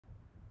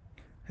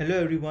Hello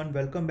everyone,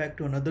 welcome back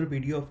to another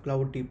video of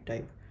Cloud Deep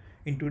Dive.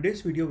 In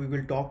today's video, we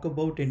will talk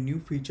about a new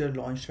feature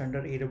launched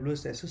under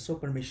AWS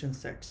SSO permission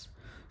sets.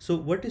 So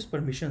what is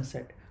permission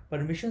set?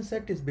 Permission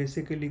set is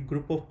basically a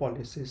group of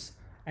policies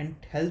and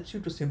it helps you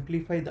to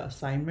simplify the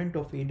assignment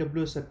of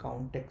AWS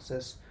account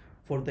access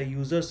for the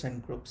users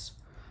and groups.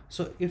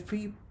 So if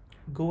we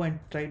go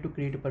and try to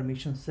create a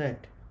permission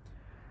set,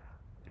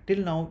 till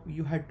now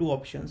you had two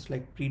options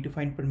like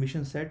predefined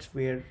permission sets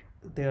where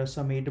there are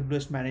some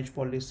AWS managed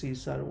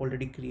policies are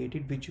already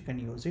created which you can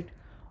use it,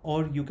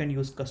 or you can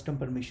use custom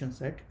permission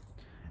set.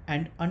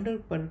 And under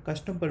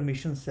custom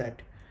permission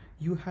set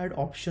you had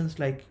options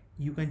like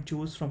you can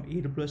choose from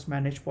AWS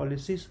managed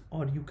policies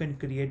or you can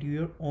create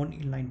your own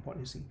inline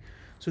policy.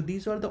 So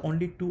these are the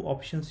only two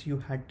options you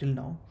had till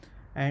now,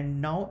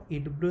 and now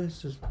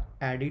AWS has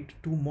added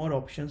two more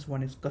options.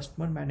 One is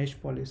customer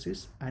managed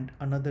policies and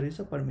another is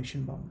a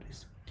permission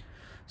boundaries.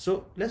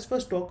 So let's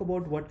first talk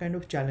about what kind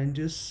of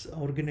challenges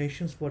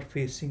organizations were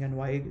facing and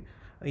why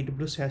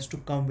AWS has to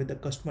come with a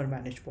customer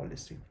managed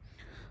policy.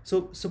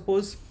 So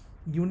suppose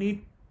you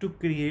need to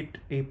create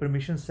a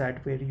permission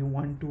set where you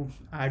want to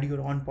add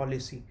your own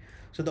policy.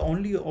 So the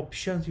only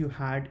options you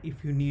had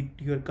if you need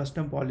your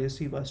custom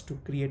policy was to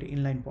create an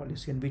inline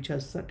policy, and which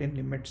has certain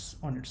limits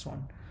on its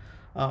own,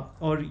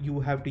 or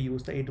you have to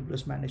use the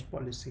AWS managed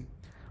policy.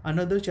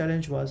 Another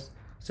challenge was,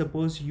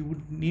 suppose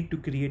you need to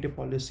create a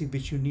policy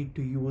which you need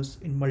to use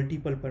in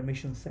multiple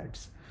permission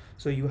sets.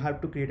 So you have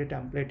to create a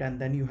template and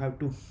then you have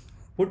to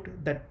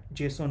put that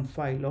JSON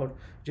file or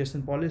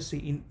JSON policy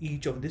in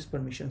each of these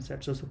permission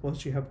sets. So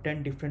suppose you have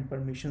 10 different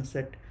permission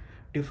set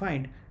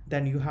defined,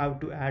 then you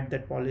have to add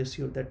that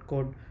policy or that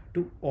code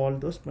to all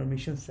those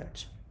permission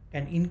sets.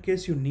 And in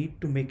case you need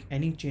to make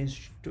any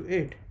change to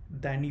it,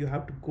 then you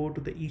have to go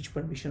to the each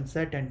permission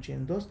set and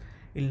change those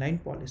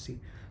inline policy.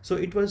 So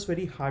it was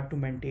very hard to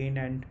maintain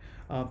and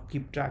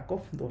keep track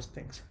of those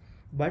things.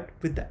 But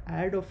with the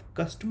add of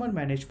customer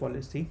managed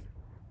policy,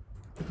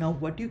 now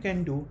what you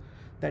can do,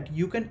 that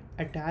you can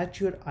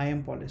attach your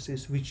IAM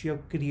policies which you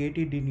have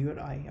created in your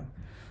IAM.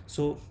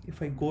 So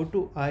if I go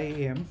to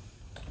IAM,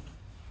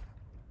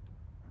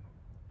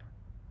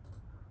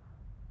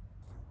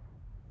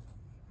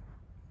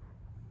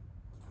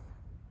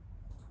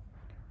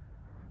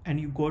 and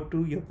you go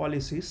to your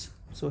policies,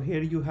 so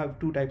here you have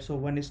two types. So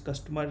one is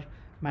customer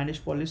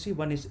managed policy,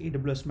 one is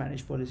AWS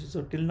managed policy.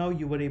 So till now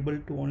you were able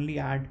to only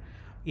add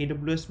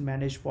AWS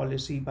managed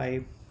policy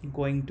by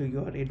going to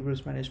your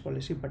AWS managed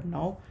policy, but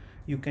now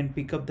you can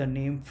pick up the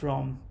name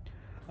from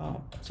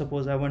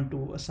suppose I want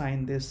to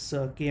assign this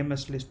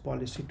KMS list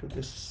policy to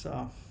this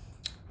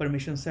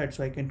permission set,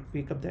 so I can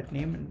pick up that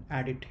name and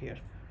add it here,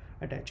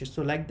 attach it.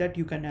 So like that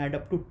you can add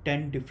up to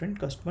 10 different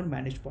customer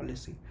managed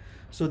policy.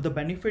 So the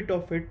benefit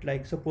of it,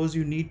 like suppose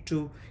you need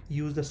to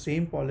use the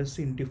same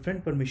policy in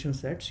different permission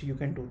sets, you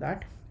can do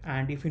that.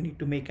 And if you need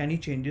to make any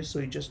changes, so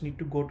you just need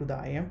to go to the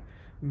IAM,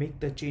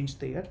 make the change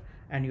there,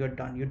 and you're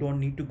done. You don't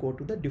need to go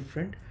to the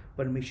different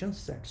permission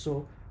sets.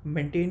 So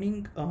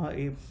maintaining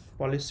a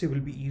policy will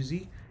be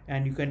easy,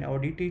 and you can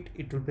audit it.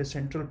 It will be a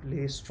central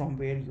place from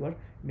where you are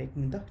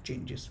making the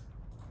changes.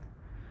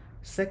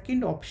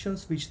 Second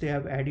options which they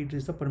have added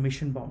is the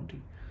permission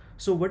boundary.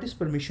 So what is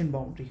permission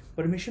boundary?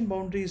 Permission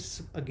boundary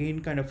is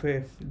again kind of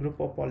a group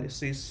of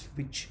policies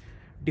which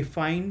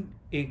define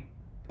a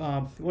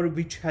or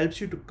which helps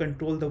you to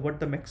control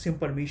what the maximum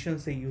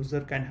permissions a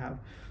user can have.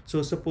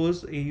 So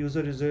suppose a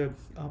user is a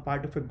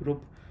part of a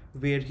group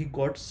where he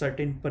or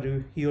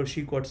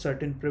she got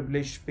certain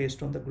privilege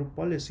based on the group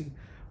policy,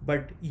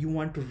 but you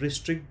want to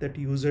restrict that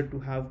user to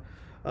have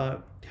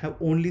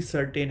only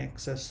certain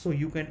access. So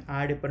you can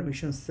add a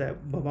permission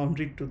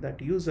boundary to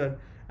that user,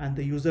 and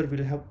the user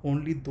will have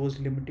only those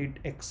limited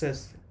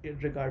access in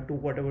regard to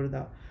whatever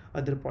the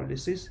other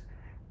policies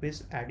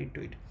is added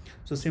to it.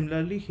 So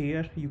similarly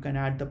here you can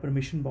add the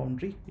permission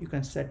boundary. You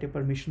can set a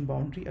permission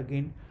boundary.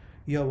 Again,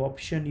 you have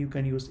option, you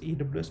can use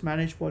AWS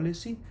managed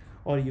policy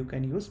or you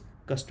can use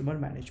customer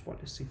managed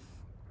policy,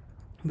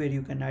 where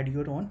you can add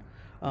your own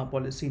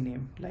policy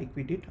name like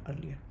we did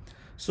earlier.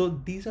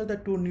 So these are the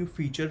two new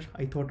features.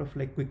 I thought of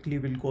like quickly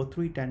we'll go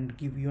through it and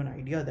give you an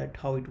idea that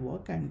how it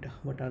works and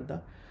what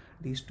are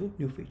these two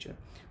new features.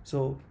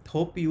 So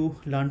hope you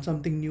learned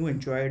something new,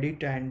 enjoyed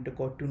it, and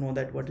got to know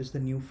that what is the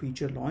new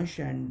feature launch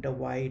and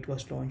why it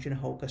was launched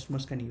and how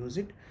customers can use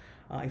it.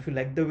 If you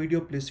like the video,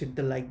 please hit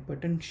the like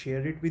button,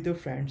 share it with your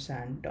friends,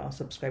 and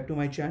subscribe to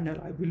my channel.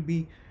 I will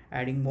be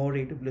adding more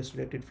AWS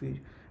related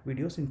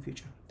videos in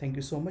future. Thank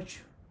you so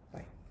much.